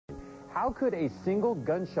How could a single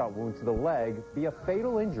gunshot wound to the leg be a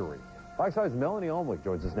fatal injury? Fox 5's Melanie Almwick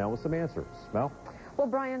joins us now with some answers. Mel? Well,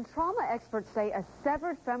 Brian, trauma experts say a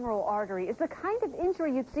severed femoral artery is the kind of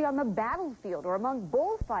injury you'd see on the battlefield or among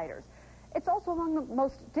bullfighters. It's also among the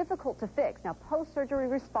most difficult to fix. Now, post-surgery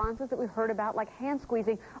responses that we heard about, like hand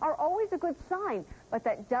squeezing, are always a good sign, but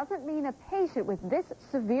that doesn't mean a patient with this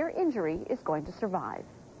severe injury is going to survive.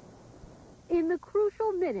 In the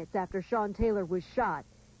crucial minutes after Sean Taylor was shot,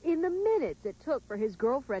 in the minutes it took for his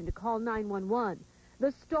girlfriend to call 911,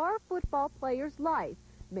 the star football player's life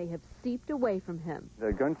may have seeped away from him.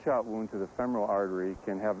 The gunshot wound to the femoral artery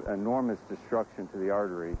can have enormous destruction to the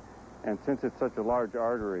artery, and since it's such a large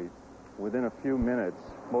artery, within a few minutes,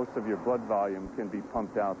 most of your blood volume can be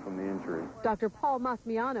pumped out from the injury. Dr. Paul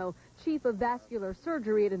Massimiano, chief of vascular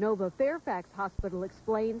surgery at Inova Fairfax Hospital,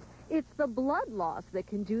 explains it's the blood loss that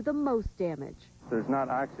can do the most damage. There's not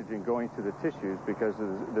oxygen going to the tissues because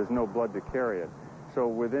there's no blood to carry it. So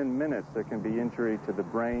within minutes, there can be injury to the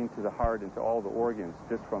brain, to the heart, and to all the organs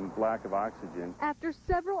just from lack of oxygen. After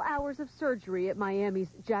several hours of surgery at Miami's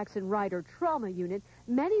Jackson Ryder Trauma Unit,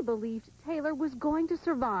 many believed Taylor was going to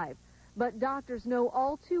survive. But doctors know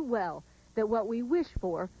all too well that what we wish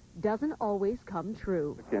for doesn't always come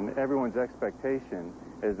true. And everyone's expectation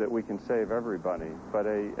is that we can save everybody, but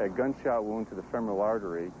a gunshot wound to the femoral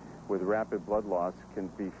artery with rapid blood loss can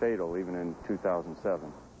be fatal even in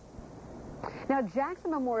 2007. Now,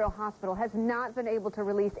 Jackson Memorial Hospital has not been able to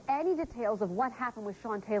release any details of what happened with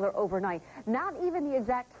Sean Taylor overnight, not even the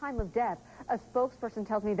exact time of death. A spokesperson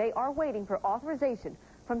tells me they are waiting for authorization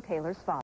from Taylor's father.